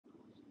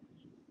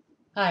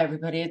Hi,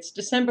 everybody. It's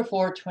December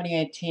 4,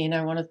 2018.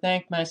 I want to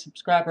thank my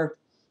subscriber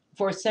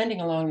for sending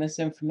along this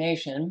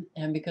information.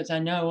 And because I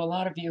know a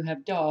lot of you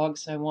have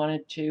dogs, I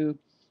wanted to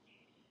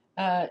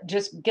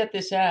just get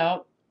this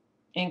out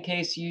in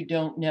case you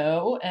don't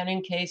know and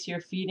in case you're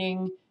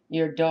feeding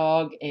your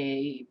dog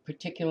a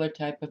particular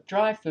type of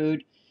dry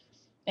food.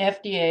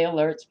 FDA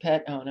alerts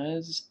pet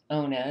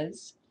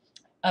owners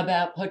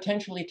about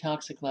potentially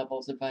toxic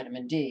levels of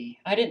vitamin D.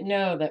 I didn't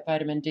know that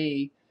vitamin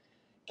D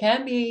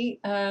can be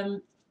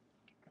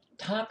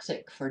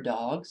toxic for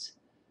dogs.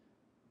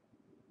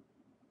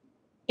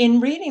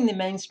 In reading the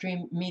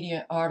mainstream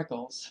media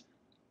articles,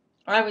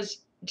 I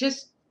was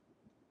just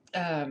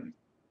um,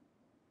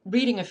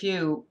 reading a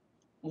few,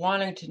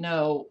 wanting to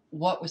know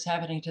what was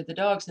happening to the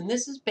dogs. And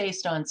this is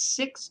based on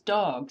 6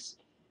 dogs.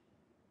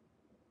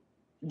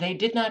 They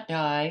did not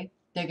die,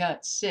 they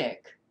got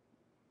sick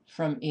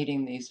from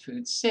eating these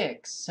foods.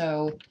 6.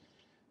 So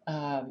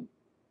um,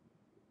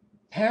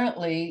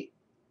 apparently,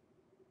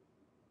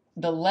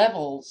 the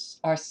levels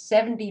are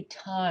 70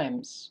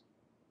 times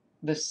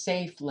the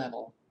safe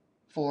level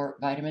for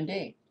vitamin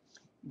D.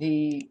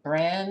 The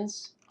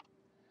brands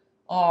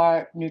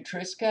are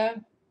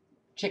Nutrisca,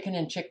 chicken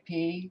and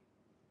chickpea,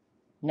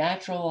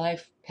 Natural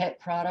Life Pet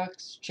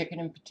Products, chicken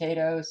and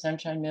potato,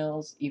 Sunshine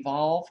Mills,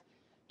 Evolve,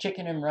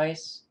 chicken and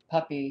rice,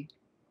 puppy,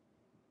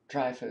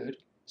 dry food,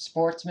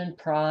 Sportsman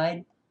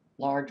Pride,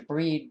 large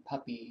breed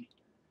puppy,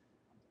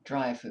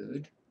 dry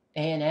food,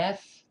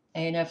 A&F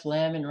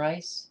lamb and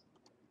rice,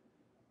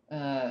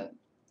 uh,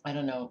 I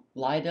don't know,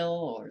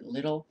 Lidl or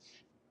Little,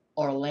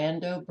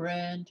 Orlando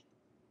brand,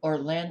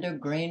 Orlando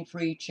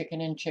grain-free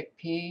chicken and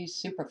chickpeas,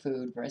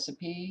 superfood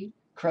recipe,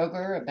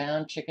 Kroger,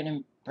 Abound chicken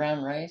and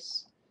brown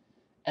rice,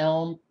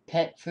 Elm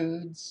Pet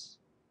Foods,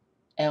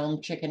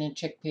 Elm Chicken and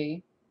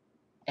Chickpea,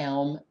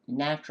 Elm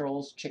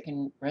Naturals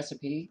Chicken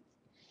Recipe,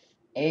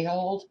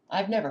 Ahold.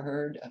 I've never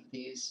heard of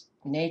these.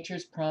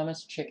 Nature's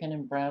Promise Chicken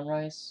and Brown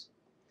Rice,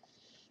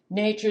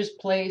 Nature's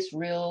Place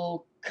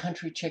Real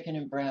Country Chicken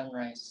and Brown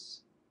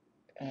Rice.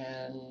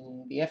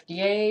 And the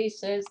FDA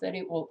says that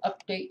it will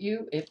update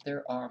you if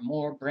there are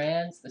more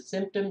brands. The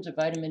symptoms of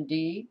vitamin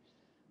D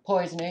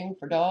poisoning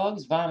for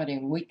dogs: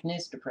 vomiting,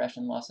 weakness,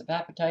 depression, loss of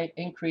appetite,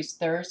 increased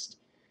thirst,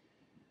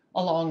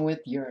 along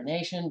with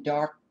urination,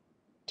 dark,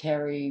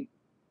 tarry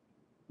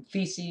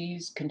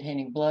feces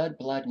containing blood,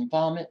 blood and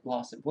vomit,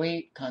 loss of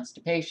weight,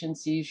 constipation,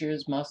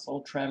 seizures,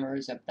 muscle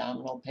tremors,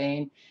 abdominal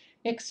pain,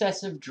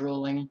 excessive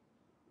drooling.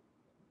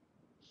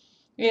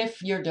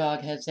 If your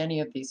dog has any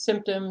of these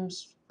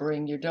symptoms,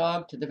 bring your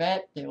dog to the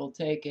vet. They will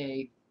take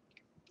a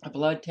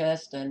blood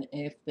test, and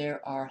if there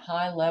are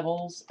high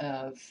levels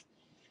of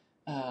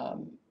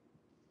um,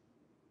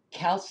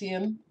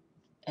 calcium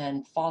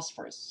and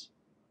phosphorus,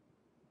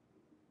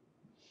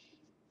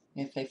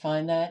 if they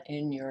find that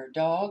in your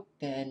dog,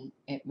 then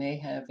it may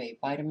have a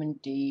vitamin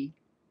D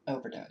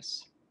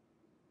overdose.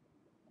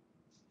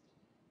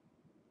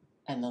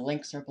 And the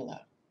links are below.